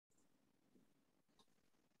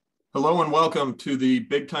Hello and welcome to the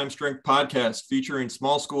BigTime Strength Podcast, featuring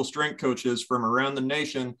small school strength coaches from around the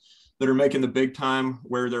nation that are making the big time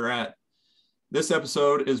where they're at. This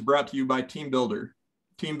episode is brought to you by TeamBuildr.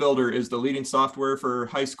 TeamBuildr is the leading software for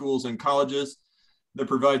high schools and colleges that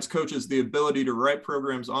provides coaches the ability to write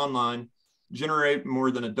programs online, generate more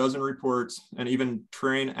than a dozen reports, and even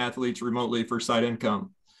train athletes remotely for side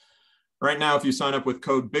income. Right now, if you sign up with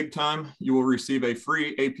code BigTime, you will receive a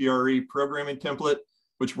free APRE programming template,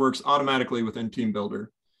 which works automatically within TeamBuildr.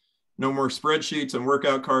 No more spreadsheets and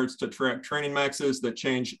workout cards to track training maxes that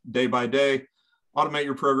change day by day. Automate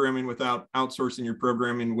your programming without outsourcing your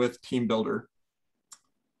programming with TeamBuildr.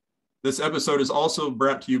 This episode is also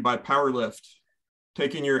brought to you by PowerLift.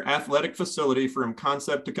 Taking your athletic facility from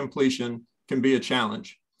concept to completion can be a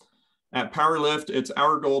challenge. At PowerLift, it's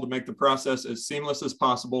our goal to make the process as seamless as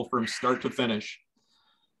possible from start to finish.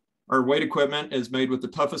 Our weight equipment is made with the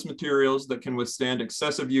toughest materials that can withstand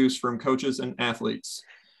excessive use from coaches and athletes.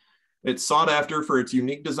 It's sought after for its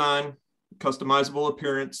unique design, customizable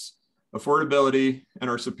appearance, affordability, and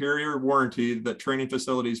our superior warranty that training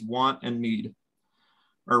facilities want and need.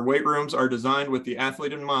 Our weight rooms are designed with the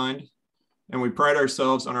athlete in mind, and we pride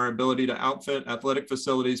ourselves on our ability to outfit athletic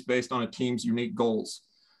facilities based on a team's unique goals.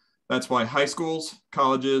 That's why high schools,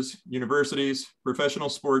 colleges, universities, professional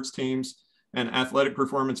sports teams, and athletic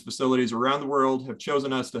performance facilities around the world have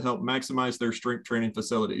chosen us to help maximize their strength training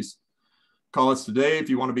facilities. Call us today if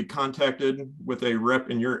you want to be contacted with a rep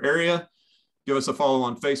in your area. Give us a follow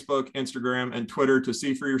on Facebook, Instagram, and Twitter to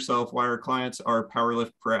see for yourself why our clients are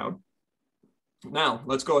PowerLift proud. Now,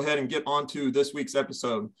 let's go ahead and get on to this week's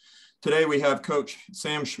episode. Today we have Coach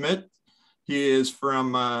Sam Schmitz. He is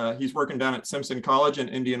he's working down at Simpson College in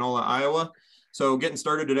Indianola, Iowa. So getting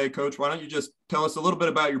started today, Coach, why don't you just tell us a little bit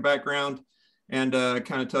about your background and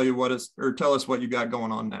kind of tell us what you got going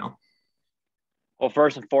on now. Well,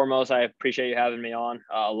 first and foremost, I appreciate you having me on.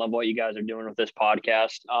 I love what you guys are doing with this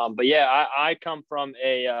podcast. But yeah, I come from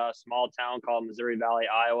a small town called Missouri Valley,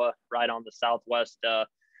 Iowa, right on the southwest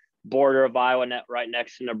border of Iowa, right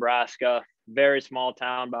next to Nebraska. Very small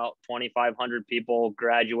town, about 2,500 people,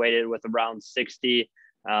 graduated with around 60.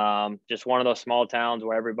 Just one of those small towns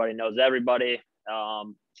where everybody knows everybody.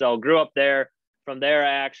 So grew up there. From there,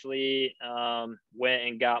 I actually went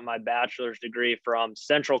and got my bachelor's degree from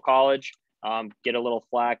Central College. Get a little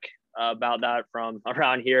flack about that from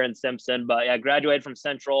around here in Simpson. But yeah, graduated from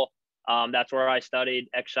Central. That's where I studied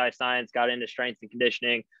exercise science, got into strength and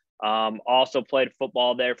conditioning. Also played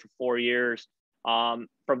football there for 4 years.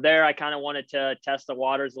 From there, I kind of wanted to test the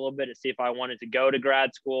waters a little bit to see if I wanted to go to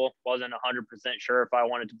grad school. Wasn't 100% sure if I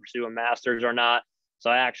wanted to pursue a master's or not. So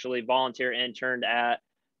I actually volunteer interned at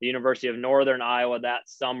the University of Northern Iowa that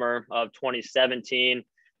summer of 2017,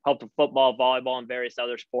 helped with football, volleyball, and various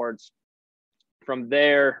other sports. From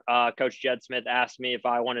there, Coach Jed Smith asked me if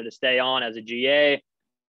I wanted to stay on as a GA.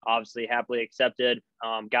 Obviously, happily accepted.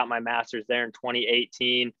 Got my master's there in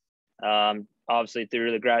 2018. Obviously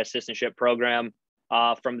through the grad assistantship program.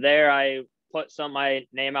 From there, I put my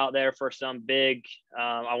name out there for some big,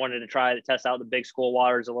 I wanted to try to test out the big school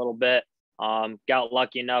waters a little bit. Got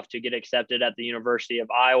lucky enough to get accepted at the University of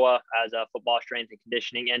Iowa as a football strength and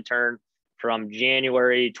conditioning intern from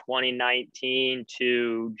January 2019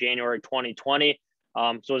 to January 2020. So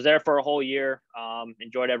I was there for a whole year,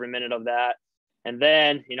 enjoyed every minute of that. And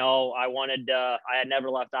then, I had never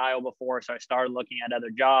left Iowa before, so I started looking at other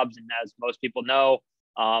jobs. And as most people know,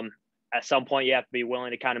 at some point you have to be willing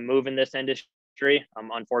to kind of move in this industry.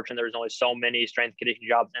 Unfortunately, there's only so many strength conditioning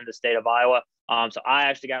jobs in the state of Iowa. So I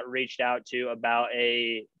actually got reached out to about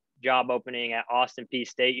a job opening at Austin Peay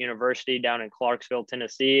State University down in Clarksville,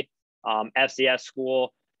 Tennessee, FCS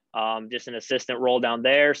school, just an assistant role down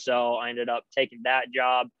there. So I ended up taking that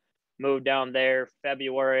job. Moved down there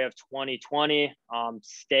February of 2020,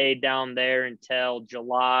 stayed down there until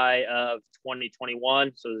July of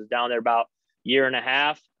 2021. So I was down there about a year and a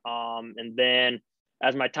half. And then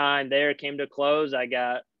as my time there came to close, I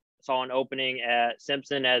saw an opening at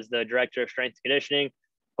Simpson as the director of strength and conditioning,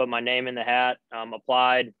 put my name in the hat,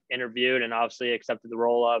 applied, interviewed, and obviously accepted the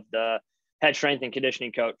role of the head strength and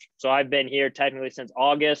conditioning coach. So I've been here technically since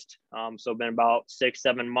August. So been about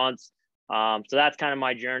 6-7 months. So that's kind of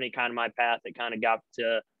my journey, kind of my path that kind of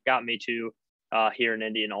got me to here in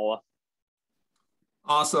Indianola.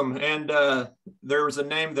 Awesome. And there was a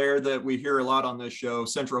name there that we hear a lot on this show,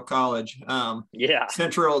 Central College. Yeah.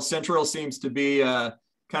 Central seems to be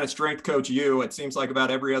kind of strength coach you. It seems like about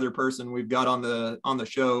every other person we've got on the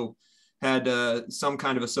show had some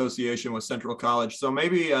kind of association with Central College. So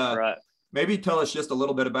maybe maybe tell us just a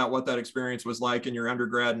little bit about what that experience was like in your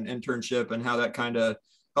undergrad and internship and how that kind of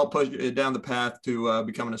helped push you down the path to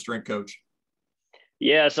becoming a strength coach?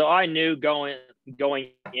 Yeah, so I knew going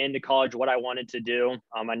into college what I wanted to do.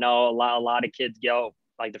 I know a lot of kids go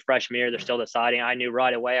like the freshman year, they're still deciding. I knew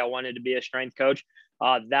right away I wanted to be a strength coach.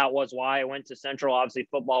 That was why I went to Central. Obviously,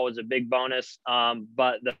 football was a big bonus,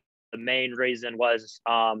 but the main reason was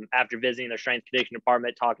after visiting the strength conditioning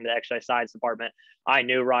department, talking to the exercise science department, I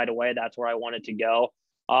knew right away that's where I wanted to go.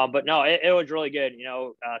 But no, it was really good.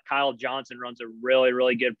 Kyle Johnson runs a really,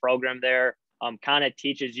 really good program there. Kind of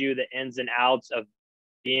teaches you the ins and outs of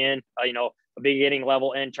being, a beginning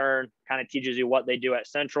level intern, kind of teaches you what they do at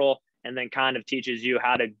Central, and then kind of teaches you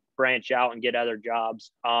how to branch out and get other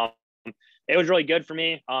jobs. It was really good for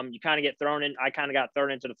me. You kind of get thrown in. I kind of got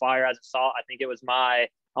thrown into the fire as a salt. I think it was I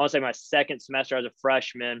want to say my second semester as a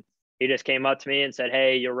freshman. He just came up to me and said,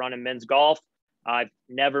 "Hey, you're running men's golf. I've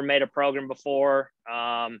never made a program before.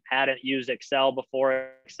 Hadn't used Excel before.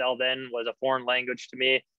 Excel then was a foreign language to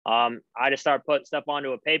me. I just started putting stuff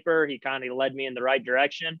onto a paper. He kind of led me in the right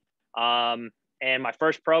direction. And my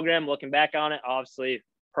first program, looking back on it, obviously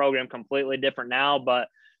program completely different now, but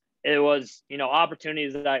it was,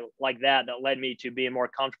 opportunities like that led me to being more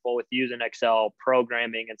comfortable with using Excel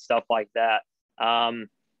programming and stuff like that.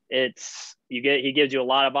 He gives you a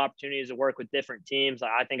lot of opportunities to work with different teams.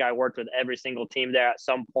 I think I worked with every single team there at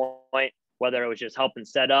some point, whether it was just helping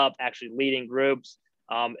set up, actually leading groups.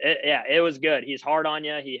 It was good. He's hard on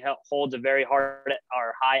you. He holds a very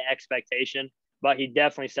high expectation, but he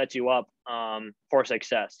definitely sets you up for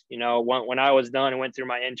success. When I was done and went through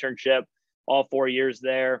my internship, all 4 years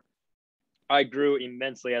there, I grew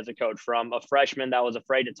immensely as a coach, from a freshman that was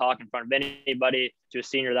afraid to talk in front of anybody to a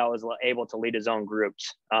senior that was able to lead his own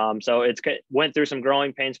groups. So it went through some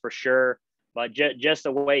growing pains for sure, but just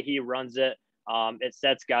the way he runs it, it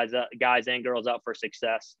sets guys and girls up for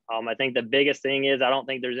success. I think the biggest thing is I don't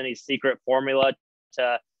think there's any secret formula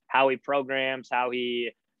to how he programs, how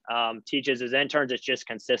he teaches his interns. It's just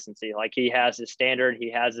consistency. Like, he has his standard,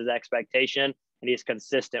 he has his expectation, and he's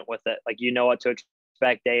consistent with it. Like, what to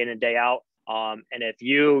expect day in and day out. And if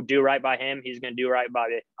you do right by him, he's going to do right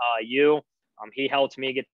by you. He helped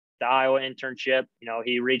me get the Iowa internship.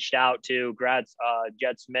 He reached out to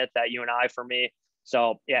Jed Smith at UNI for me.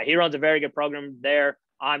 So yeah, he runs a very good program there.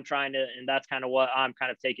 I'm trying to, and that's kind of what I'm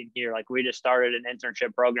kind of taking here. Like, we just started an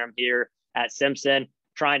internship program here at Simpson,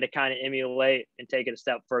 trying to kind of emulate and take it a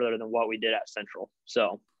step further than what we did at Central.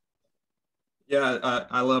 So. Yeah,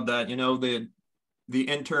 I love that. The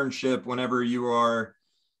internship, whenever you are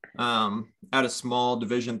at a small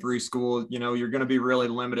Division III school, you're going to be really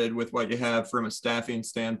limited with what you have from a staffing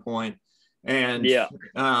standpoint. And, yeah.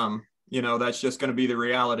 That's just going to be the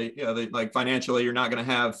reality. Like, financially, you're not going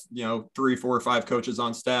to have, 3, 4, or 5 coaches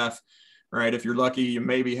on staff, right? If you're lucky, you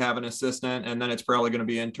maybe have an assistant, and then it's probably going to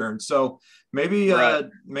be interns. So maybe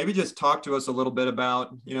just talk to us a little bit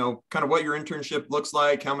about, kind of what your internship looks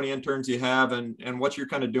like, how many interns you have, and what you're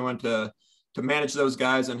kind of doing to manage those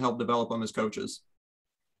guys and help develop them as coaches.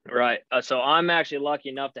 Right. So I'm actually lucky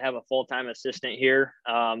enough to have a full-time assistant here.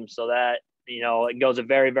 So that, it goes a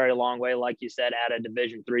very, very long way, like you said, at a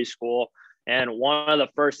Division III school. And one of the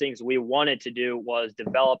first things we wanted to do was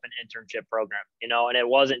develop an internship program, and it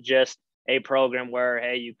wasn't just a program where,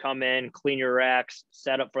 hey, you come in, clean your racks,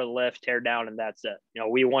 set up for the lift, tear down, and that's it.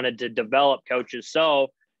 We wanted to develop coaches. So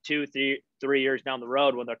 2, 3 years down the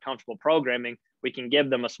road, when they're comfortable programming, we can give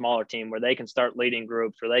them a smaller team where they can start leading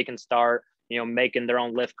groups, where they can start, making their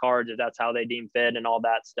own lift cards if that's how they deem fit and all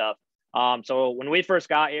that stuff. So when we first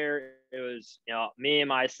got here, it was, me and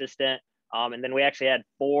my assistant. And then we actually had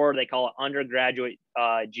 4, they call it undergraduate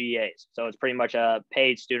GAs. So it's pretty much a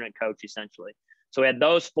paid student coach, essentially. So we had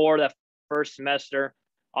those 4 that first semester.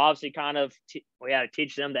 Obviously, we had to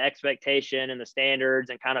teach them the expectation and the standards,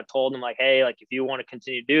 and kind of told them, like, hey, like, if you want to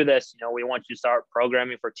continue to do this, we want you to start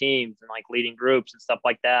programming for teams and like leading groups and stuff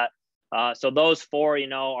like that. So those 4,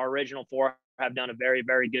 our original 4 have done a very,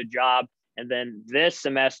 very good job. And then this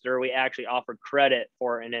semester, we actually offered credit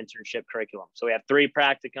for an internship curriculum. So we have 3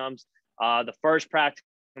 practicums. The first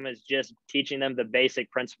practicum is just teaching them the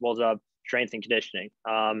basic principles of strength and conditioning.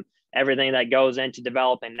 Everything that goes into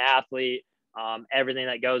developing an athlete, everything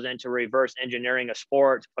that goes into reverse engineering a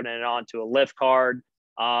sport, putting it onto a lift card,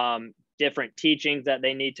 different teachings that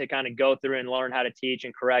they need to kind of go through and learn how to teach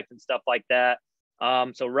and correct and stuff like that.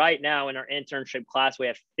 So right now in our internship class, we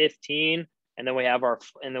have 15, and then we have our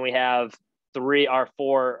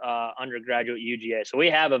 4 undergraduate UGA. So we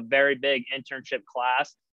have a very big internship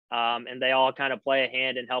class, and they all kind of play a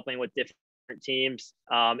hand in helping with different teams.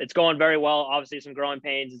 It's going very well. Obviously, some growing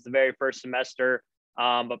pains. It's the very first semester,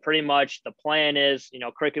 but pretty much the plan is,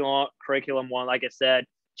 curriculum 1, like I said,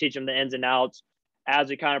 teach them the ins and outs. as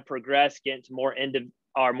we kind of progress, get into more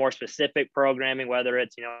more specific programming, whether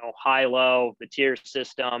it's, high, low, the tier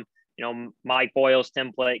system, Mike Boyle's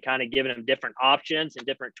template, kind of giving them different options and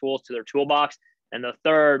different tools to their toolbox. And the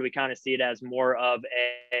third, we kind of see it as more of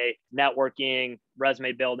a networking,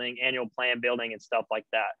 resume building, annual plan building, and stuff like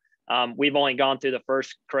that. We've only gone through the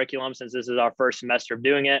first curriculum since this is our first semester of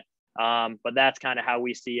doing it. But that's kind of how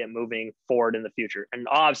we see it moving forward in the future. And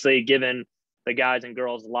obviously, given the guys and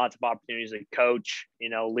girls lots of opportunities to coach,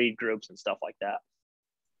 lead groups and stuff like that.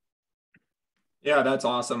 Yeah, that's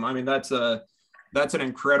awesome. I mean, that's an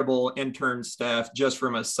incredible intern staff just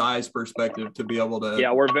from a size perspective to be able to.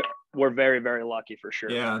 Yeah, we're very, very lucky for sure.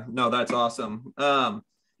 Yeah, no, that's awesome. And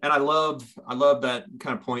I love that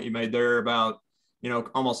kind of point you made there about,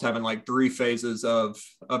 almost having like 3 phases of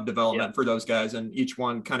development for those guys, and each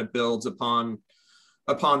one kind of builds upon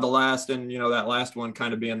the last, and that last one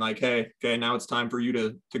kind of being like, hey, okay, now it's time for you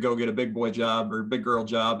to go get a big boy job or big girl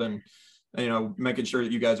job, and making sure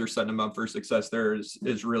that you guys are setting them up for success there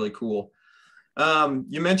is really cool.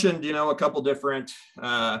 You mentioned, a couple different,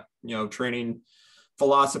 training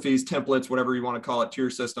philosophies, templates, whatever you want to call it, tier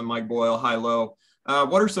system, Mike Boyle, high, low.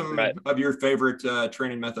 What are some of your favorite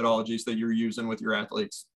training methodologies that you're using with your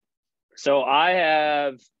athletes? So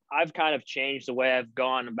I've kind of changed the way I've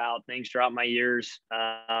gone about things throughout my years.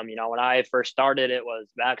 When I first started, it was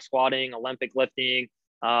back squatting, Olympic lifting.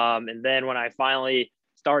 And then when I finally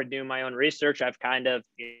started doing my own research, I've kind of,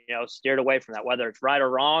 steered away from that, whether it's right or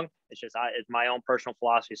wrong. It's my own personal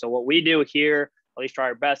philosophy. So what we do here, at least try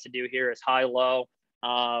our best to do here, is high, low.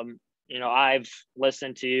 I've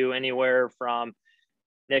listened to anywhere from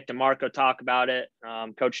Nick DeMarco talk about it,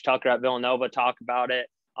 Coach Tucker at Villanova talk about it.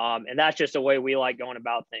 And that's just the way we like going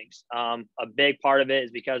about things. A big part of it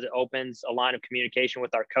is because it opens a line of communication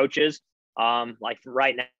with our coaches. Like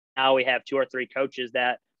right now we have 2 or 3 coaches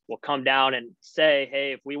that will come down and say,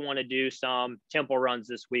 hey, if we want to do some tempo runs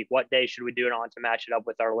this week, what day should we do it on to match it up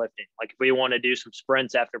with our lifting? Like if we want to do some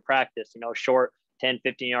sprints after practice, short 10,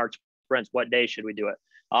 15-yard sprints, what day should we do it?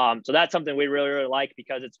 So that's something we really, really like,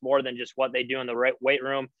 because it's more than just what they do in the weight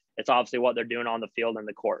room. It's obviously what they're doing on the field and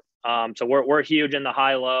the court. So we're huge in the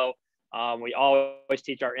high-low. We always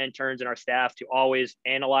teach our interns and our staff to always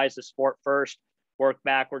analyze the sport first, work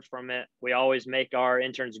backwards from it. We always make our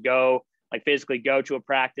interns physically go to a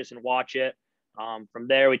practice and watch it. From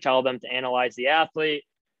there, we tell them to analyze the athlete,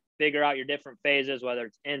 figure out your different phases, whether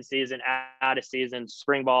it's in season, out of season,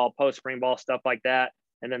 spring ball, post spring ball, stuff like that.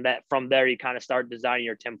 And then from there, you kind of start designing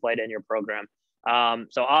your template and your program.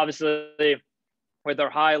 So obviously, with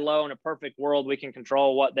our high, low, in a perfect world, we can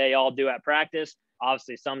control what they all do at practice.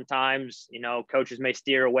 Obviously, sometimes, coaches may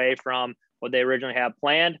steer away from what they originally have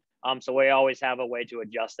planned. So we always have a way to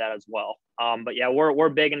adjust that as well. But yeah, we're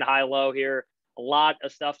big into high, low here. A lot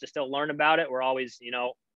of stuff to still learn about it. We're always,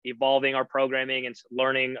 evolving our programming and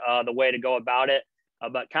learning the way to go about it.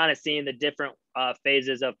 But kind of seeing the different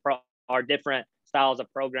phases of our different styles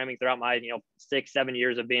of programming throughout my 6-7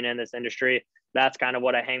 years of being in this industry. That's kind of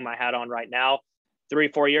what I hang my hat on right now.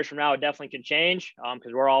 3-4 years from now, it definitely can change,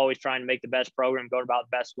 because we're always trying to make the best program, go about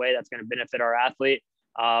the best way that's going to benefit our athlete.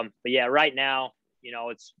 But yeah, right now,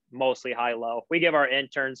 it's mostly high, low. We give our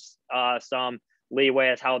interns some leeway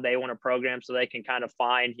as how they want to program, so they can kind of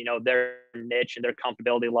find, their niche and their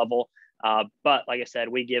comfortability level. But like I said,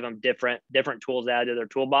 we give them different tools added to their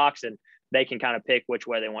toolbox, and they can kind of pick which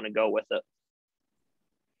way they want to go with it.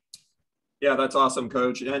 Yeah, that's awesome,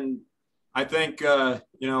 Coach. And I think,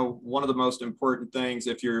 one of the most important things,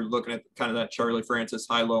 if you're looking at kind of that Charlie Francis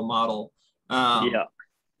high-low model,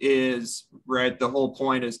 is right. The whole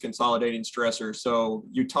point is consolidating stressors. So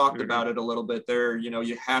you talked about it a little bit there.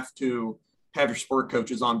 You have to have your sport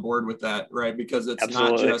coaches on board with that, right? Because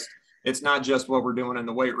it's not just what we're doing in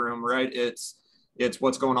the weight room, right? It's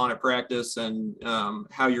what's going on at practice, and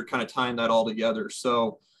how you're kind of tying that all together.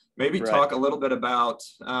 So maybe talk a little bit about,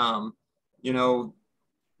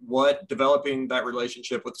 what developing that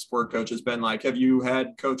relationship with the sport coach has been like. Have you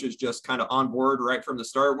had coaches just kind of on board right from the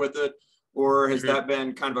start with it? Or has that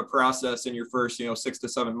been kind of a process in your first, 6 to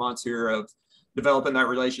 7 months here of developing that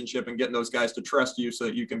relationship and getting those guys to trust you so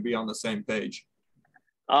that you can be on the same page?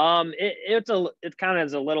 It kind of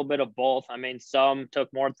is a little bit of both. I mean, some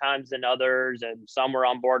took more times than others, and some were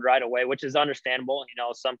on board right away, which is understandable.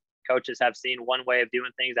 Some coaches have seen one way of doing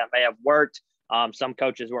things that may have worked. Some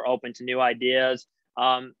coaches were open to new ideas.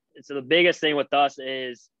 So the biggest thing with us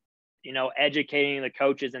is, educating the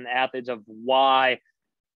coaches and the athletes of why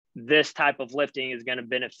this type of lifting is going to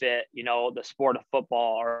benefit, the sport of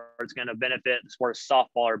football, or it's going to benefit the sport of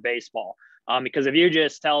softball or baseball. Because if you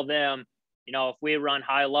just tell them, if we run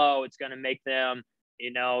high, low, it's going to make them,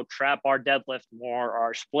 trap our deadlift more,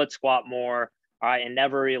 our split squat more, all right, and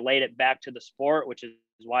never relate it back to the sport, which is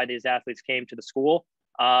why these athletes came to the school,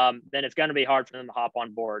 then it's going to be hard for them to hop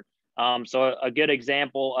on board. So a good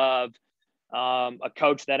example of a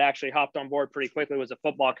coach that actually hopped on board pretty quickly was a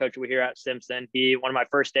football coach we here at Simpson. One of my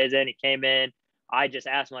first days in, he came in. I just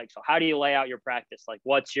asked him, like, so how do you lay out your practice? Like,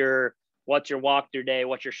 what's your walkthrough day?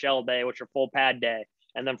 What's your shell day? What's your full pad day?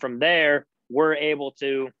 And then from there, we're able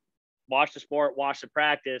to watch the sport, watch the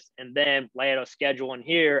practice, and then lay out a schedule in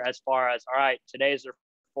here as far as, all right, today's their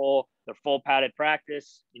full padded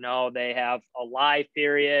practice. They have a live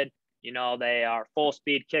period. They are full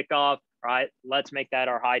speed kickoff. All right, let's make that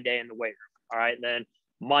our high day in the weight room. All right, then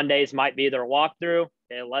Mondays might be their walkthrough.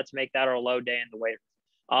 Okay, let's make that our low day in the weight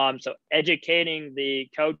room. So educating the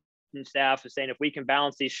coaching staff is saying if we can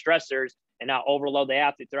balance these stressors and not overload the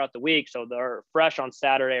athlete throughout the week so they're fresh on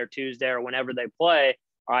Saturday or Tuesday or whenever they play,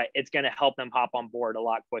 all right, it's going to help them hop on board a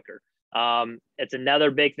lot quicker. It's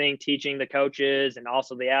another big thing, teaching the coaches and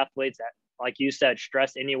also the athletes that, like you said,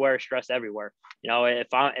 stress anywhere, stress everywhere.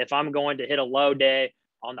 If I'm going to hit a low day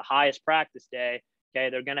on the highest practice day, okay,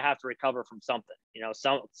 they're going to have to recover from something.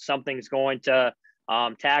 Something's going to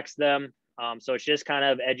tax them. So it's just kind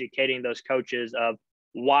of educating those coaches of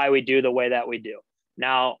why we do the way that we do.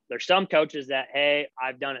 Now, there's some coaches that, hey,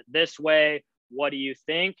 I've done it this way. What do you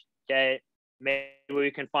think? Okay, maybe we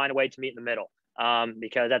can find a way to meet in the middle.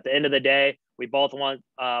 Because at the end of the day, we both want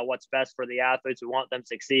what's best for the athletes. We want them to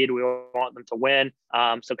succeed. We want them to win.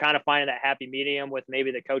 So kind of finding that happy medium with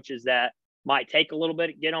maybe the coaches that might take a little bit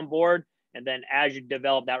to get on board. And then as you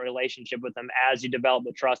develop that relationship with them, as you develop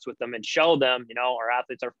the trust with them and show them, our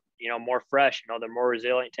athletes are, more fresh, they're more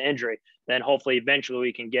resilient to injury, then hopefully eventually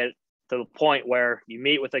we can get to the point where you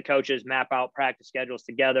meet with the coaches, map out practice schedules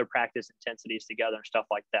together, practice intensities together and stuff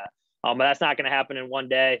like that. But that's not going to happen in one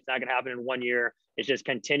day. It's not going to happen in 1 year. It's just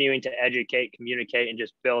continuing to educate, communicate, and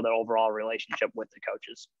just build an overall relationship with the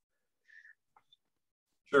coaches.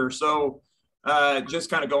 Sure. So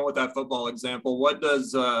just kind of going with that football example, what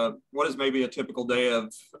does maybe a typical day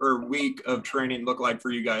or week of training look like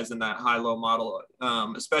for you guys in that high-low model,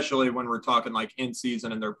 especially when we're talking like in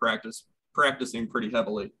season and they're practicing pretty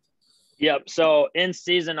heavily? Yep. So in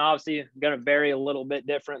season, obviously going to vary a little bit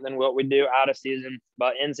different than what we do out of season,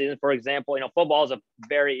 but in season, for example, football is a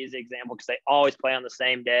very easy example because they always play on the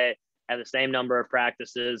same day, have the same number of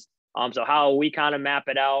practices. So how we kind of map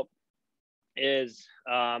it out is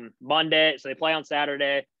Monday. So they play on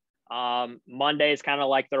Saturday. Monday is kind of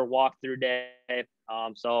like their walkthrough day.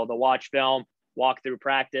 So they'll watch film, walk through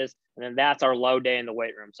practice, and then that's our low day in the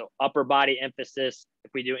weight room. So upper body emphasis.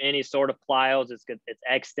 If we do any sort of plyos, it's good. It's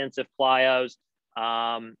extensive plyos.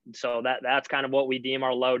 So that's kind of what we deem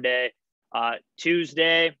our low day.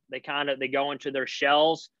 Tuesday, they go into their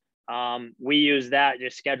shells. We use that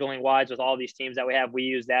just scheduling wise with all these teams that we have. We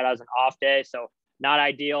use that as an off day. So not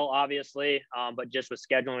ideal, obviously, but just with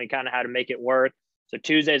scheduling, we kind of had to make it work. So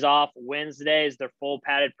Tuesday's off. Wednesday's their full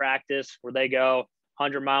padded practice where they go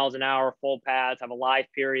 100 miles an hour, full pads, have a live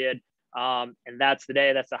period. And that's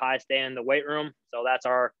the highest day in the weight room. So that's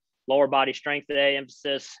our lower body strength day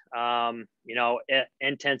emphasis,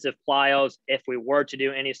 intensive plyos. If we were to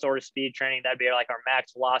do any sort of speed training, that'd be like our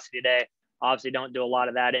max velocity day. Obviously don't do a lot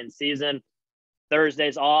of that in season.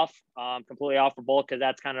 Thursday's off, completely off for both, because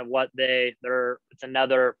that's kind of what it's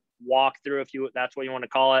another walkthrough, that's what you want to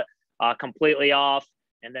call it, completely off.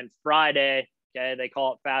 And then Friday, okay, they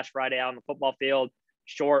call it Fast Friday out on the football field,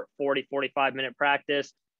 short 40, 45-minute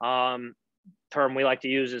practice. Term we like to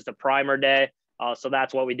use is the primer day. So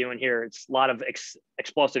that's what we do in here. It's a lot of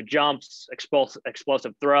explosive jumps,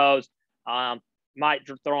 explosive throws, might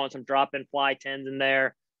throw in some drop-in fly 10s in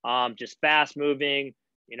there, just fast moving,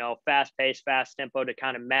 fast pace, fast tempo to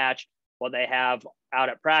kind of match what they have out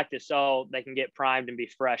at practice so they can get primed and be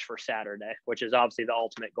fresh for Saturday, which is obviously the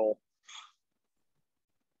ultimate goal.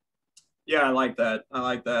 Yeah, I like that.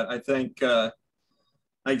 I think, like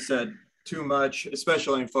I said, too much,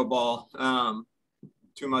 especially in football,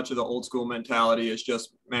 too much of the old school mentality is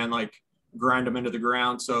just, grind them into the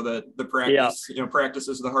ground so that the practice, practice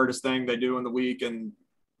is the hardest thing they do in the week and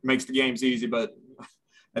makes the games easy. But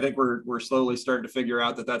I think we're slowly starting to figure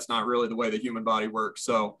out that that's not really the way the human body works.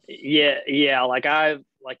 So yeah. Like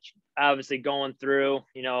obviously going through,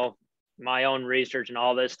 my own research and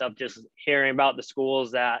all this stuff, just hearing about the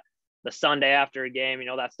schools that the Sunday after a game,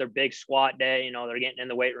 that's their big squat day, they're getting in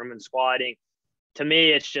the weight room and squatting. To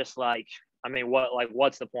me, it's just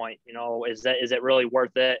what's the point? Is it really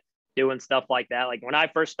worth it doing stuff like that? Like when I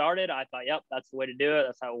first started, I thought, yep, that's the way to do it.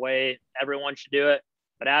 That's the way everyone should do it.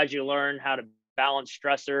 But as you learn how to balance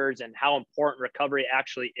stressors and how important recovery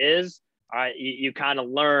actually is, all right, you kind of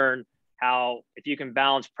learn how if you can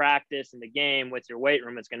balance practice and the game with your weight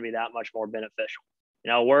room, it's going to be that much more beneficial.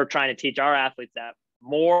 We're trying to teach our athletes that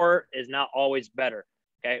more is not always better.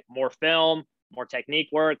 Okay. More film, more technique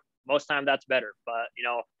work. Most time that's better, but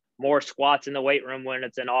more squats in the weight room when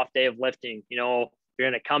it's an off day of lifting. If you're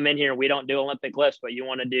going to come in here, we don't do Olympic lifts, but you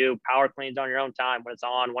want to do power cleans on your own time when it's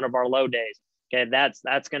on one of our low days. Okay.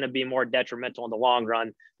 That's going to be more detrimental in the long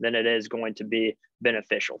run than it is going to be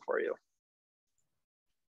beneficial for you.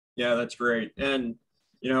 Yeah, that's great. And,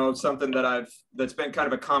 something that's been kind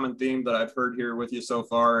of a common theme that I've heard here with you so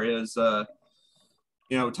far is,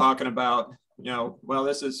 talking about, well,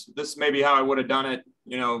 this is maybe how I would have done it,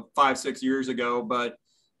 5-6 years ago, but,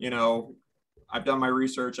 I've done my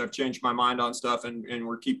research, I've changed my mind on stuff, and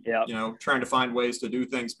we're trying to find ways to do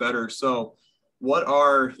things better. So what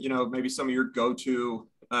are, maybe some of your go-to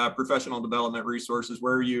professional development resources?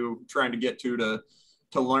 Where are you trying to get to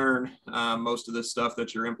learn most of this stuff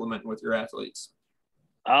that you're implementing with your athletes?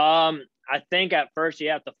 I think at first you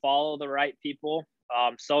have to follow the right people.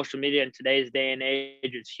 Social media in today's day and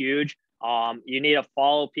age is huge. You need to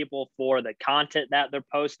follow people for the content that they're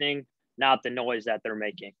posting, not the noise that they're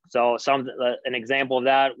making. So an example of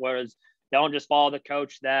that was, don't just follow the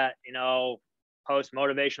coach that, posts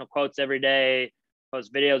motivational quotes every day,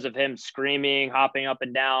 posts videos of him screaming, hopping up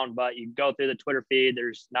and down, but you go through the Twitter feed,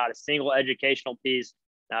 there's not a single educational piece,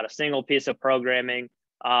 not a single piece of programming.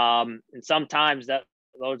 And sometimes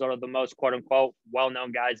those are the most quote unquote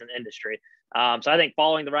well-known guys in the industry. So I think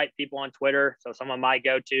following the right people on Twitter. So some of my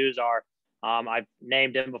go-tos are, I've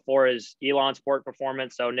named him before, is Elon Sport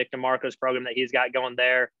Performance. So Nick DeMarco's program that he's got going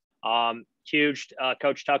there. Huge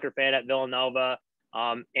Coach Tucker fan at Villanova.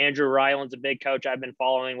 Andrew Ryland's a big coach I've been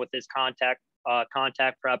following with his contact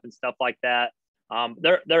prep and stuff like that.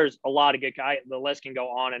 There's a lot of good guys. The list can go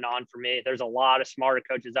on and on for me. There's a lot of smarter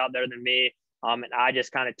coaches out there than me. And I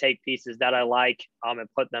just kind of take pieces that I like and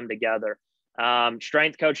put them together.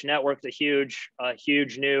 Strength Coach Network's a huge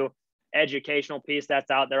new educational piece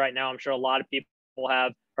that's out there right now. I'm sure a lot of people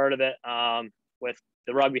have heard of it, with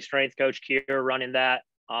the rugby strength coach Kier running that.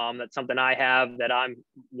 That's something I have that I'm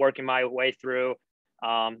working my way through.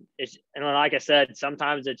 And like I said,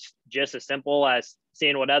 sometimes it's just as simple as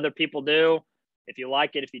seeing what other people do. If you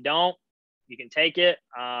like it, if you don't, you can take it.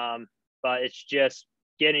 But it's just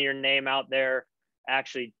getting your name out there,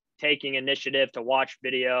 actually taking initiative to watch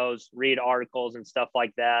videos, read articles and stuff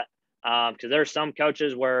like that. Because there's some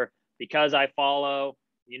coaches where, because I follow,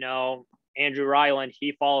 Andrew Ryland,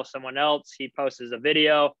 he follows someone else, he posts a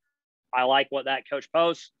video, I like what that coach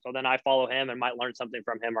posts, so then I follow him and might learn something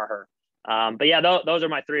from him or her. But yeah, those are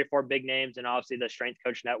my 3 or 4 big names, and obviously the Strength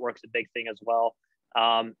Coach Network's a big thing as well.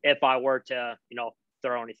 If I were to,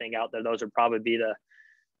 throw anything out there, those would probably be the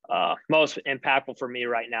most impactful for me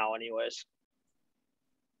right now anyways.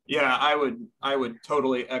 Yeah, I would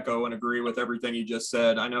totally echo and agree with everything you just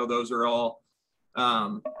said. I know those are all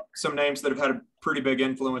some names that have had a pretty big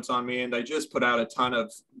influence on me, and I just put out a ton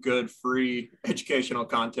of good free educational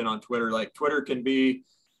content on Twitter. Like, Twitter can be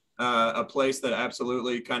a place that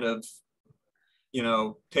absolutely kind of,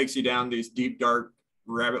 takes you down these deep, dark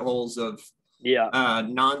rabbit holes of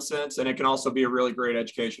nonsense, and it can also be a really great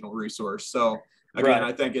educational resource. So again,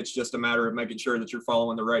 I think it's just a matter of making sure that you're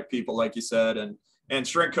following the right people, like you said, and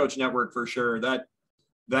Strength Coach Network for sure. That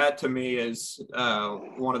to me is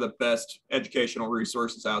one of the best educational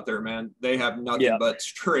resources out there, man. They have nothing but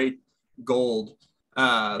straight gold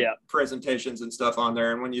presentations and stuff on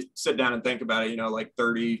there. And when you sit down and think about it, like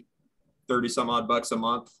 30 some odd bucks a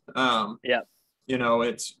month,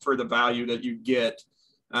 it's for the value that you get.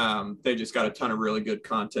 They just got a ton of really good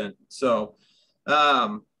content. So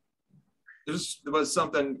this was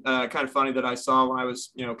something kind of funny that I saw when I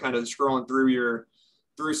was, kind of scrolling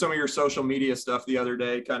through some of your social media stuff the other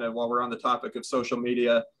day, kind of while we're on the topic of social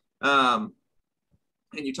media. And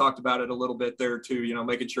you talked about it a little bit there too,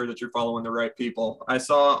 making sure that you're following the right people. I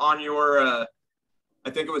saw on your, I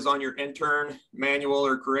think it was on your intern manual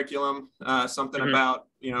or curriculum, something about,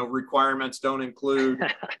 requirements don't include,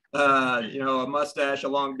 a mustache, a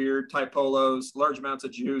long beard, tight polos, large amounts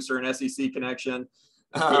of juice, or an SEC connection.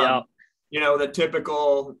 The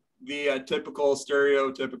typical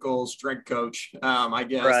stereotypical strength coach, I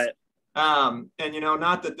guess. Right. And,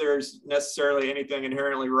 not that there's necessarily anything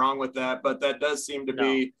inherently wrong with that, but that does seem to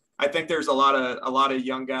be, I think there's a lot of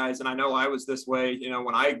young guys, and I know I was this way,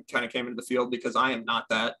 when I kind of came into the field, because I am not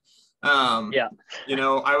that. I was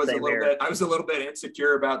I was a little bit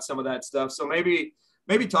insecure about some of that stuff. So maybe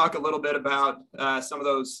talk a little bit about some of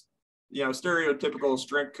those, stereotypical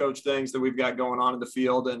strength coach things that we've got going on in the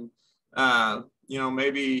field, and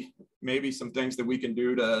maybe some things that we can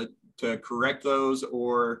do to to correct those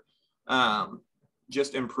or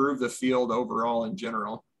just improve the field overall in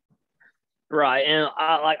general? Right. And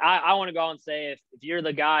I want to go and say, if you're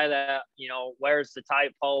the guy that, wears the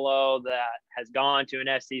tight polo, that has gone to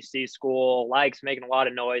an SEC school, likes making a lot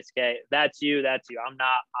of noise, okay, that's you.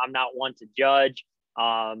 I'm not one to judge.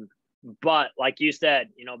 But like you said,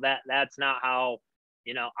 that's not how,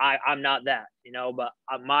 I'm not that, but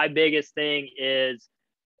my biggest thing is,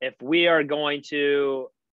 if we are going to,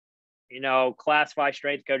 classify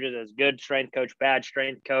strength coaches as good strength coach, bad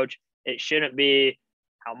strength coach, it shouldn't be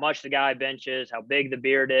how much the guy benches, how big the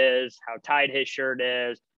beard is, how tight his shirt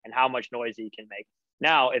is, and how much noise he can make.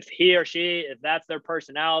 Now, if he or she, if that's their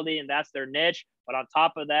personality and that's their niche, but on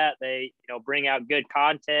top of that, they, bring out good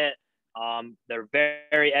content. They're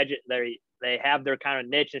they have their kind of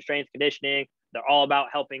niche in strength conditioning. They're all about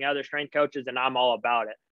helping other strength coaches, and I'm all about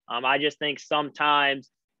it. I just think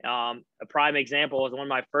sometimes a prime example was one of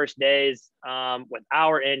my first days with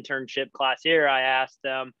our internship class here. I asked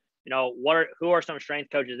them, who are some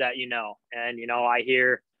strength coaches that And I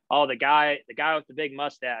hear, the guy with the big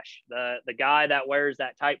mustache, the guy that wears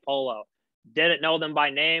that tight polo. Didn't know them by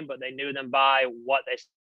name, but they knew them by what they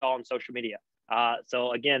saw on social media.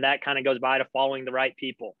 So again, that kind of goes by to following the right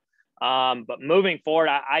people. But moving forward,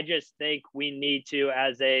 I just think we need to,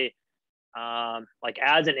 as an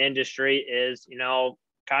industry, is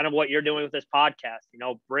kind of what you're doing with this podcast.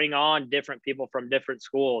 Bring on different people from different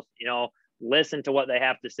schools. Listen to what they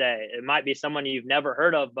have to say. It might be someone you've never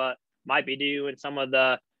heard of, but might be doing some of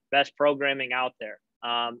the best programming out there.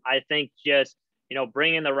 I think just,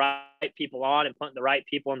 bringing the right people on and putting the right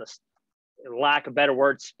people in the, lack of better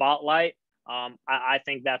word, spotlight. I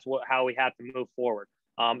think that's how we have to move forward.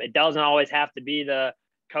 It doesn't always have to be the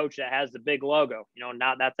coach that has the big logo.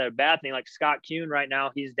 Not that's a bad thing. Like Scott Kuhn right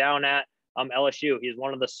now, he's down at LSU. He's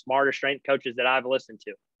one of the smarter strength coaches that I've listened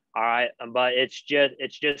to. All right. But it's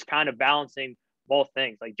just kind of balancing both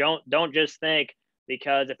things. Like, don't just think,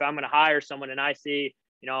 because if I'm going to hire someone and I see,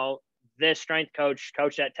 this strength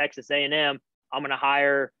coach at Texas A&M, I'm going to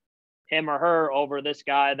hire him or her over this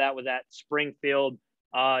guy that was at Springfield,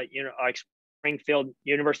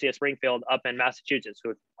 University of Springfield up in Massachusetts,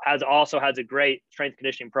 who also has a great strength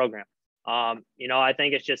conditioning program. I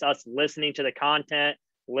think it's just us listening to the content,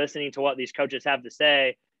 listening to what these coaches have to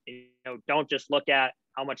say. Don't just look at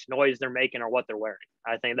how much noise they're making or what they're wearing.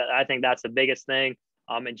 I think that's the biggest thing.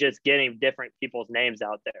 And just getting different people's names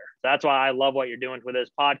out there. So that's why I love what you're doing with this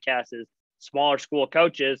podcast. Is smaller school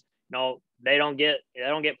coaches, they don't get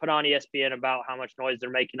put on ESPN about how much noise they're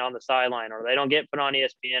making on the sideline, or they don't get put on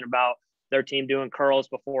ESPN about their team doing curls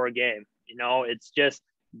before a game. It's just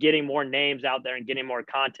getting more names out there and getting more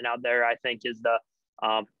content out there, I think, is the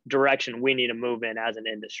direction we need to move in as an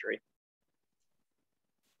industry.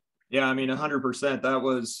 Yeah, I mean, 100%. That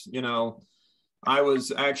was, I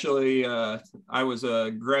was actually, I was a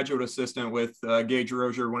graduate assistant with Gage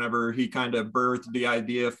Rozier whenever he kind of birthed the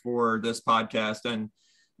idea for this podcast.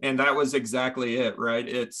 And that was exactly it, right?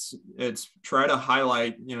 It's try to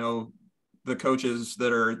highlight, the coaches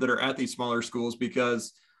that are at these smaller schools,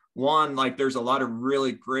 because one, like, there's a lot of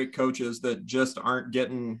really great coaches that just aren't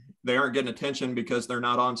getting attention because they're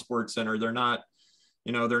not on SportsCenter. They're not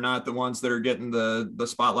the ones that are getting the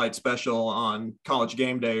spotlight special on College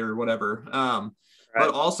Game Day or whatever. Right.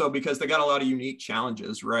 But also because they got a lot of unique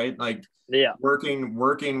challenges, right? Like, yeah,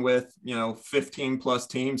 working with, 15 plus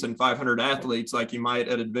teams and 500 athletes, like you might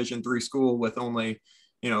at a Division III school with only,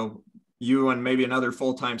 you and maybe another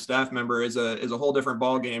full-time staff member, is a whole different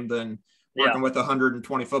ball game than working with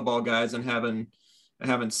 120 football guys and having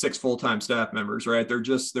 6 full-time staff members, right?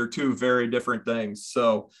 They're two very different things.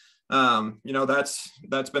 So,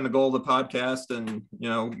 that's been the goal of the podcast. And,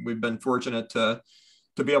 we've been fortunate to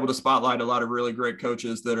be able to spotlight a lot of really great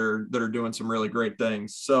coaches that are doing some really great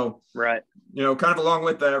things. So, right. Kind of along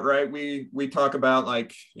with that, right, we talk about,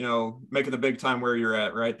 like, making the big time where you're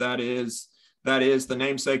at, right? That is the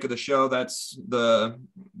namesake of the show. That's the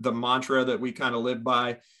mantra that we kind of live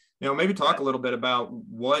by. Maybe talk a little bit about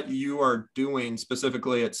what you are doing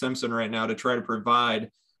specifically at Simpson right now to try to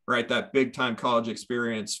provide, right, that big time college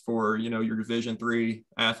experience for, your Division III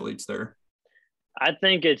athletes there. I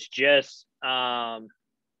think it's just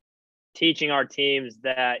teaching our teams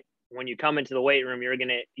that when you come into the weight room, you're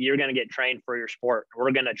gonna get trained for your sport.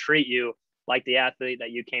 We're gonna treat you like the athlete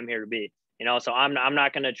that you came here to be. So I'm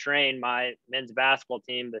not gonna train my men's basketball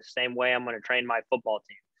team the same way I'm gonna train my football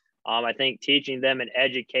team. I think teaching them and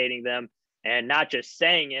educating them, and not just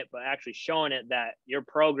saying it, but actually showing it, that your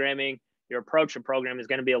approach to program is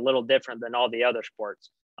going to be a little different than all the other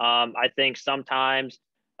sports. I think sometimes,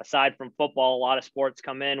 aside from football, a lot of sports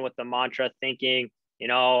come in with the mantra thinking,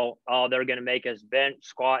 oh, they're going to make us bench,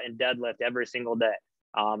 squat, and deadlift every single day.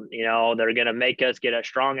 They're going to make us get as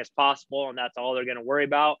strong as possible, and that's all they're going to worry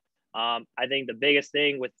about. I think the biggest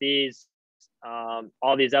thing with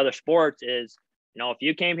all these other sports is, if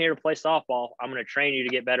you came here to play softball, I'm going to train you to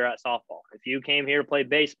get better at softball. If you came here to play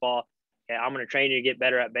baseball, okay, I'm going to train you to get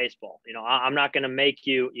better at baseball. I'm not going to make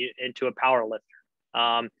you into a power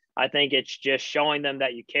lifter. I think it's just showing them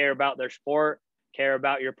that you care about their sport, care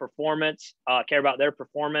about your performance, care about their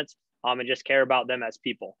performance, and just care about them as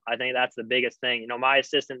people. I think that's the biggest thing. My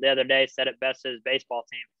assistant the other day said it best to his baseball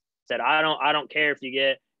team. Said, I don't care if you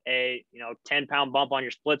get a 10-pound bump on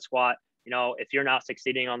your split squat, if you're not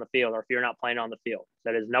succeeding on the field or if you're not playing on the field.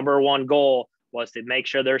 That his number one goal was to make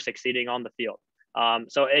sure they're succeeding on the field.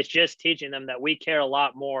 So it's just teaching them that we care a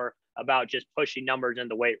lot more about just pushing numbers in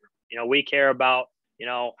the weight room. We care about,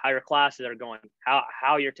 how your classes are going,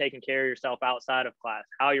 how you're taking care of yourself outside of class,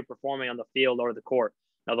 how you're performing on the field or the court.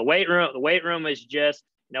 Now, the weight room is just,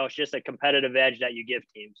 it's just a competitive edge that you give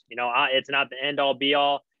teams. It's not the end all be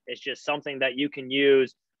all. It's just something that you can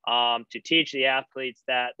use to teach the athletes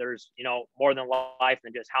that there's, more than life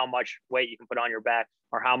than just how much weight you can put on your back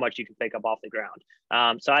or how much you can pick up off the ground.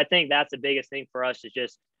 So I think that's the biggest thing for us, is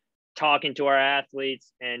just talking to our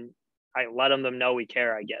athletes and I let them know we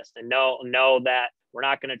care, I guess, and know that we're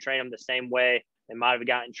not going to train them the same way they might have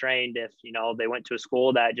gotten trained if, they went to a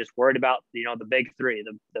school that just worried about, the big three,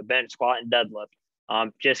 the bench, squat, and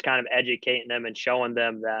deadlift. Just kind of educating them and showing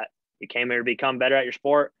them that you came here to become better at your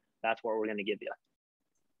sport. That's what we're going to give you.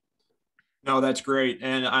 No, that's great.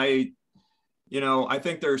 And I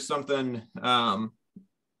think there's something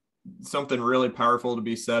really powerful to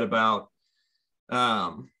be said about,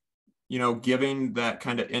 giving that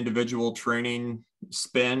kind of individual training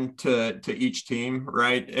spin to each team,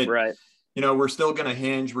 right? Right. We're still going to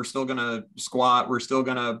hinge, we're still going to squat, we're still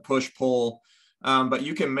going to push pull, but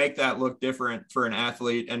you can make that look different for an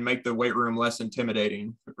athlete and make the weight room less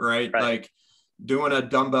intimidating, right? Like doing a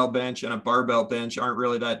dumbbell bench and a barbell bench aren't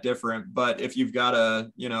really that different. But if you've got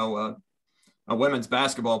a women's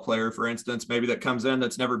basketball player, for instance, maybe that comes in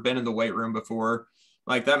that's never been in the weight room before,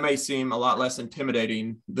 like that may seem a lot less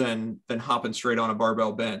intimidating than hopping straight on a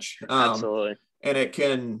barbell bench. Absolutely. And it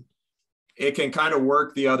can kind of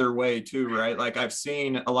work the other way too, right? Like I've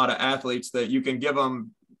seen a lot of athletes that you can give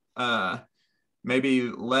them maybe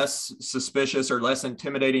less suspicious or less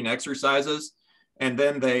intimidating exercises, and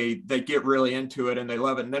then they get really into it and they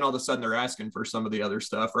love it. And then all of a sudden they're asking for some of the other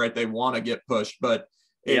stuff, right? They want to get pushed, but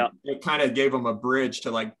it kind of gave them a bridge to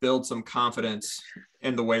like build some confidence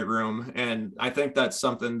in the weight room. And I think that's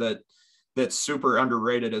something that's super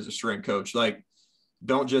underrated as a strength coach. Like,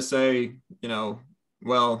 don't just say,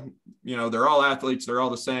 they're all athletes, they're all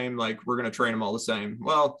the same, like we're going to train them all the same.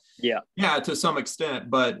 Well, yeah, to some extent,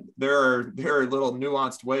 but there are little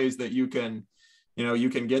nuanced ways that you can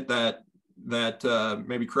get that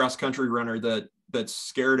maybe cross country runner that's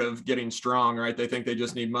scared of getting strong, right? They think they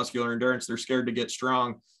just need muscular endurance. They're scared to get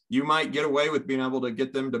strong. You might get away with being able to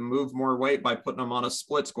get them to move more weight by putting them on a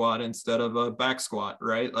split squat instead of a back squat,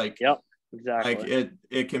 right? Like, exactly. Like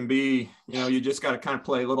it can be, you just got to kind of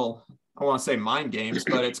play little, I want to say mind games,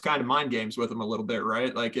 but it's kind of mind games with them a little bit,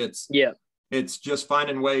 right? Like it's just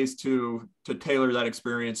finding ways to tailor that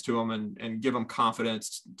experience to them and give them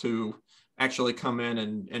confidence to actually come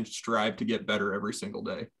in and strive to get better every single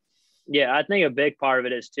day. Yeah, I think a big part of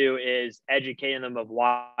it is educating them of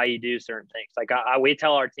why you do certain things. Like we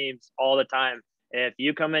tell our teams all the time, if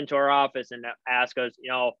you come into our office and ask us,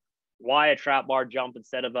 why a trap bar jump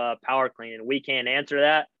instead of a power clean, and we can't answer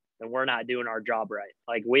that, then we're not doing our job right.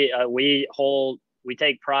 Like we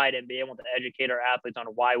take pride in being able to educate our athletes on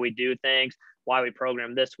why we do things, why we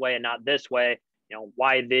program this way and not this way,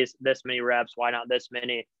 why this many reps, why not this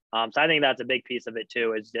many. So I think that's a big piece of it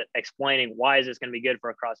too, is explaining why is this going to be good for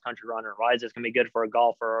a cross country runner? Why is this going to be good for a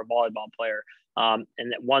golfer or a volleyball player? And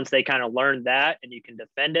that once they kind of learn that and you can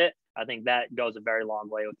defend it, I think that goes a very long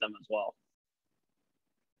way with them as well.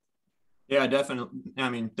 Yeah, definitely. I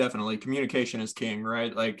mean, definitely communication is king,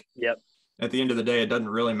 right? Like at the end of the day, it doesn't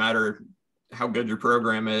really matter how good your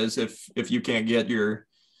program is. If you can't get your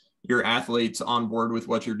athletes on board with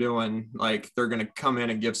what you're doing, like they're going to come in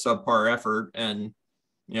and give subpar effort, and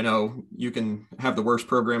you can have the worst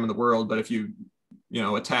program in the world, but if you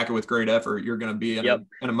attack it with great effort, you're going to be in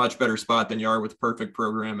a much better spot than you are with perfect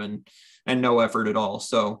program and no effort at all.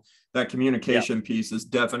 So that communication piece is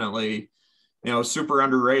definitely, super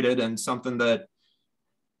underrated, and something that,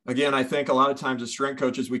 again, I think a lot of times as strength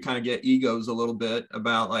coaches, we kind of get egos a little bit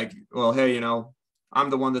about like, well, hey, I'm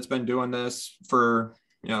the one that's been doing this for,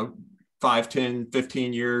 5, 10,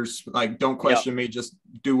 15 years. Like, don't question me, just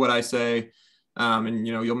do what I say. and,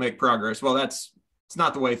 you'll make progress. Well, it's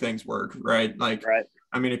not the way things work, right? Like, Right.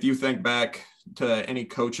 I mean, if you think back to any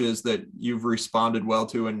coaches that you've responded well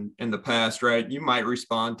to in the past, right, you might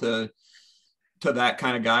respond to that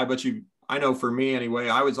kind of guy, but I know for me anyway,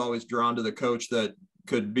 I was always drawn to the coach that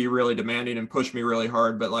could be really demanding and push me really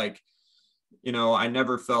hard. But like, I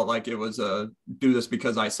never felt like it was do this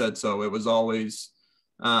because I said so. It was always,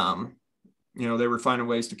 they were finding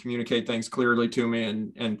ways to communicate things clearly to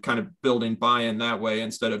me and kind of building buy-in that way,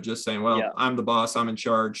 instead of just saying, well, Yeah. I'm the boss, I'm in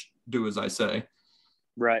charge, do as I say.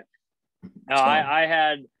 Right. No, So. I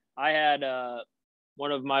had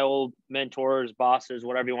one of my old mentors, bosses,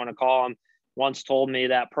 whatever you want to call them, once told me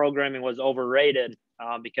that programming was overrated,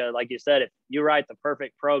 because, like you said, if you write the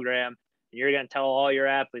perfect program, you're going to tell all your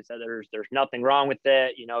athletes that there's nothing wrong with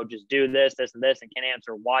it, just do this, this, and this, and can't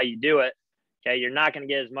answer why you do it. Okay, you're not going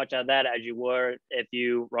to get as much out of that as you would if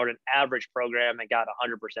you wrote an average program and got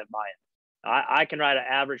 100% buy-in. I can write an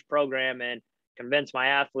average program and convince my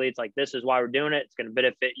athletes, like, this is why we're doing it. It's going to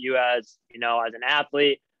benefit you as an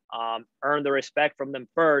athlete, earn the respect from them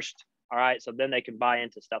first. All right. So then they can buy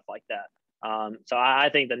into stuff like that. So I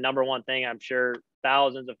think the number one thing, I'm sure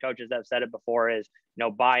thousands of coaches have said it before, is,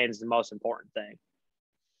 buy-in is the most important thing.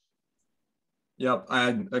 Yep.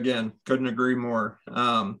 I, again, couldn't agree more.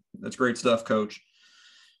 That's great stuff, Coach.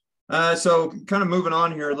 So kind of moving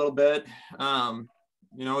on here a little bit,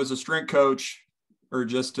 as a strength coach, or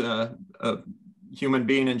just a human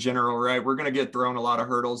being in general, right, we're going to get thrown a lot of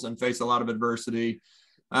hurdles and face a lot of adversity,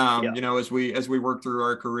 as we work through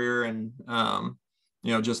our career and,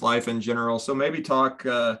 just life in general. So maybe talk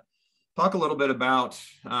a little bit about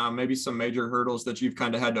maybe some major hurdles that you've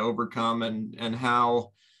kind of had to overcome, and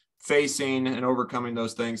how facing and overcoming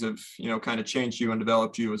those things have, kind of changed you and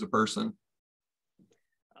developed you as a person.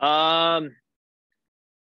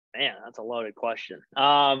 Man, that's a loaded question.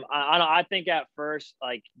 I think at first,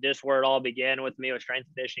 like, just where it all began with me with strength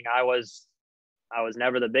conditioning, I was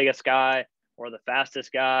never the biggest guy or the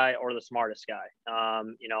fastest guy or the smartest guy.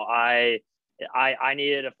 I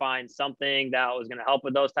needed to find something that was going to help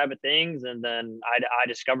with those type of things. And then I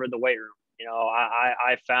discovered the weight room.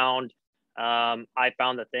 I found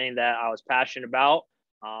the thing that I was passionate about.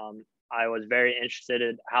 I was very interested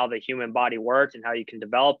in how the human body worked and how you can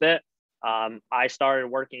develop it. I started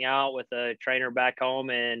working out with a trainer back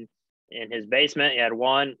home in his basement. He had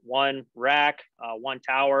one rack, one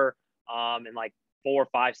tower, and like 4 or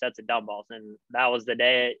 5 sets of dumbbells. And that was the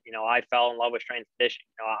day, I fell in love with strength conditioning.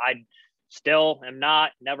 I still am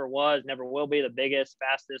not, never was, never will be the biggest,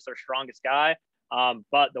 fastest, or strongest guy.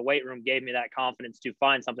 But the weight room gave me that confidence to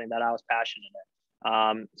find something that I was passionate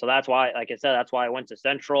in. So that's why, like I said, that's why I went to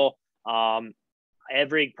Central.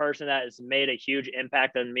 Every person that has made a huge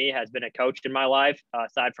impact on me has been a coach in my life,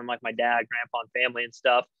 aside from like my dad, grandpa, and family and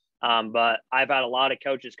stuff. But I've had a lot of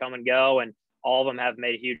coaches come and go, and all of them have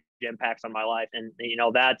made huge impacts on my life. And,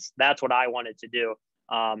 that's what I wanted to do,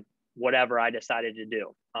 whatever I decided to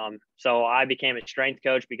do. So I became a strength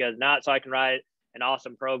coach, because not so I can write an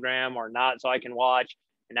awesome program, or not so I can watch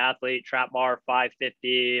an athlete trap bar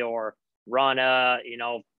 550 or run a,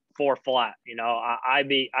 4 flat. I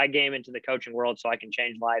game into the coaching world so I can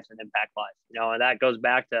change lives and impact lives, and that goes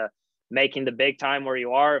back to making the big time where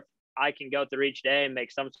you are. If I can go through each day and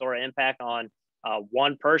make some sort of impact on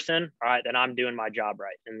one person, all right, then I'm doing my job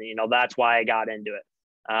right. And, that's why I got into it.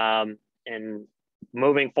 And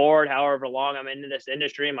moving forward, however long I'm into this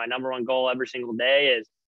industry, my number one goal every single day is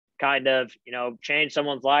kind of, change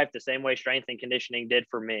someone's life the same way strength and conditioning did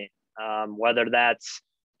for me. Whether that's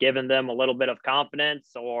giving them a little bit of confidence,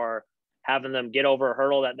 or having them get over a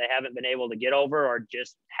hurdle that they haven't been able to get over, or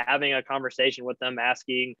just having a conversation with them,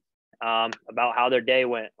 asking about how their day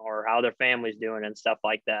went or how their family's doing and stuff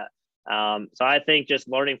like that. So I think just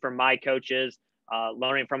learning from my coaches,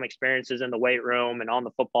 learning from experiences in the weight room and on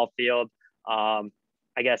the football field. I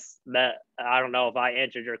guess that, I don't know if I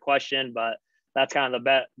answered your question, but that's kind of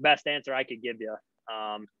the best answer I could give you.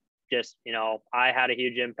 I had a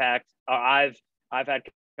huge impact. I've had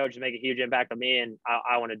coaches make a huge impact on me, and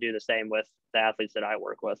I want to do the same with the athletes that I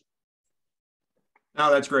work with. No,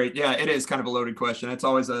 that's great. Yeah, it is kind of a loaded question. It's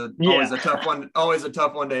always a tough one,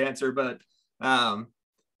 to answer. But I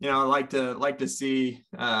like to see,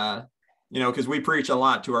 because we preach a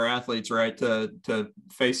lot to our athletes, right, to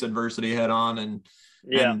face adversity head on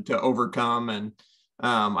and to overcome. And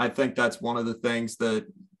I think that's one of the things that,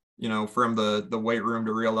 from the weight room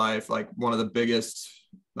to real life, like one of the biggest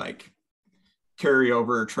like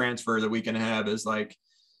carryover or transfer that we can have is like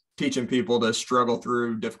teaching people to struggle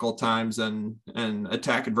through difficult times and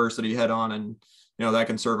attack adversity head on. And, that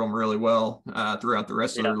can serve them really well throughout the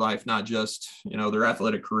rest of their life, not just, their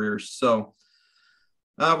athletic careers. So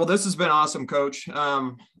Well, this has been awesome, Coach.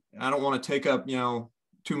 I don't want to take up,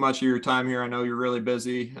 too much of your time here. I know you're really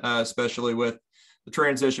busy, especially with the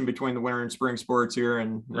transition between the winter and spring sports here.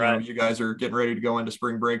 And, you guys are getting ready to go into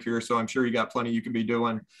spring break here. So I'm sure you got plenty you can be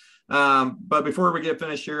doing. But before we get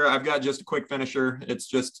finished here, I've got just a quick finisher. It's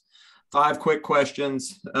just 5 quick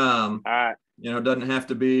questions. All right. Doesn't have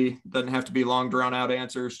to be long drawn out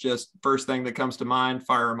answers. Just first thing that comes to mind,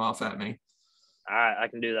 fire them off at me. All right. I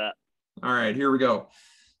can do that. All right, here we go.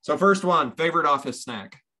 So first one, favorite office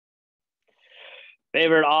snack.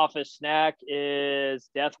 Favorite office snack is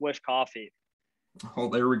Death Wish coffee. Oh,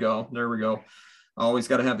 there we go. Always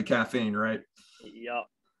got to have the caffeine, right? Yep.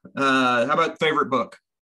 How about favorite book?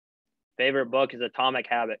 Favorite book is Atomic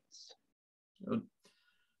Habits.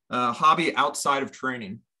 Hobby outside of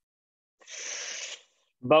training.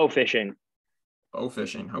 Bow fishing. Bow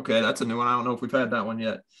fishing. Okay, that's a new one. I don't know if we've had that one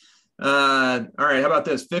yet. All right, how about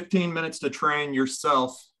this? 15 minutes to train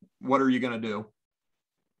yourself. What are you going to do?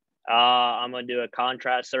 I'm going to do a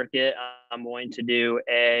contrast circuit. I'm going to do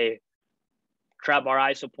a trap bar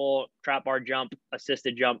iso pull, trap bar jump,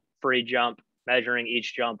 assisted jump, free jump, measuring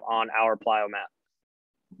each jump on our plyo mat.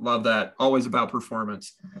 Love that. Always about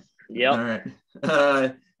performance. Yep. All right.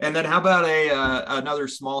 And then how about another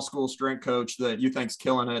small school strength coach that you think's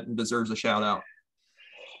killing it and deserves a shout out?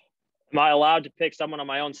 Am I allowed to pick someone on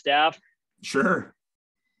my own staff? Sure.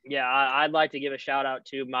 Yeah, I'd like to give a shout out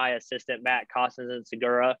to my assistant, Matt Costins in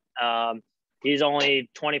Segura. He's only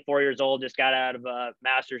 24 years old, just got out of a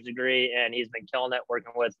master's degree, and he's been killing it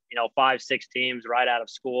working with, 5-6 teams right out of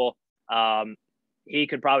school. He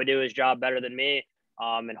could probably do his job better than me.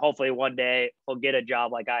 And hopefully one day he'll get a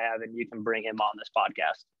job like I have, and you can bring him on this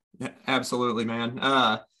podcast. Yeah, absolutely, man.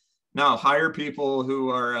 Now hire people who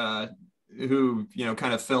are,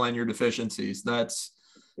 kind of fill in your deficiencies. That's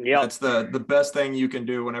the best thing you can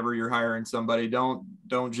do whenever you're hiring somebody. Don't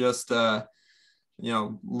just,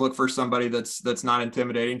 look for somebody that's not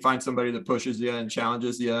intimidating. Find somebody that pushes you and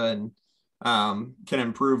challenges you and can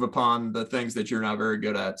improve upon the things that you're not very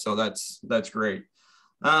good at. So that's great.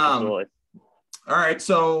 Absolutely. All right.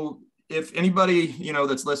 So if anybody,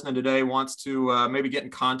 that's listening today wants to maybe get in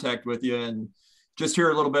contact with you and just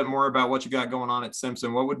hear a little bit more about what you got going on at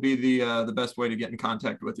Simpson, what would be the best way to get in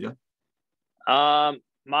contact with you?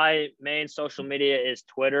 My main social media is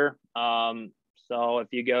Twitter. So if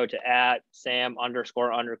you go to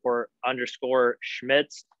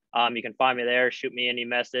 @Sam__Schmitz, you can find me there, shoot me any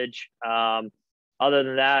message. Other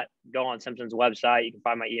than that, go on Simpson's website. You can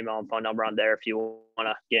find my email and phone number on there if you want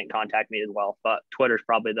to get in contact with me as well. But Twitter's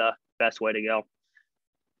probably the best way to go.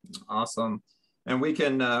 Awesome. And we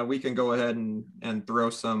can go ahead and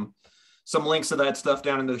throw some links of that stuff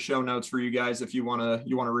down in the show notes for you guys if you want to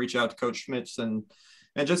reach out to Coach Schmitz and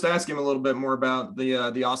just ask him a little bit more about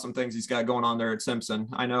the awesome things he's got going on there at Simpson.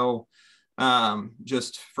 I know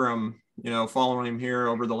just from following him here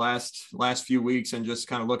over the last few weeks and just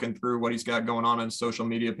kind of looking through what he's got going on his social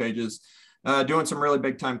media pages, doing some really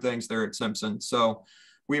big time things there at Simpson. So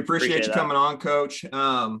we appreciate you coming on, Coach.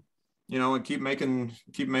 And keep making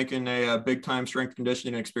a big time strength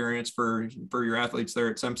conditioning experience for your athletes there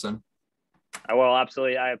at Simpson. I will.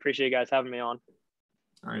 Absolutely. I appreciate you guys having me on.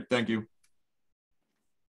 All right. Thank you.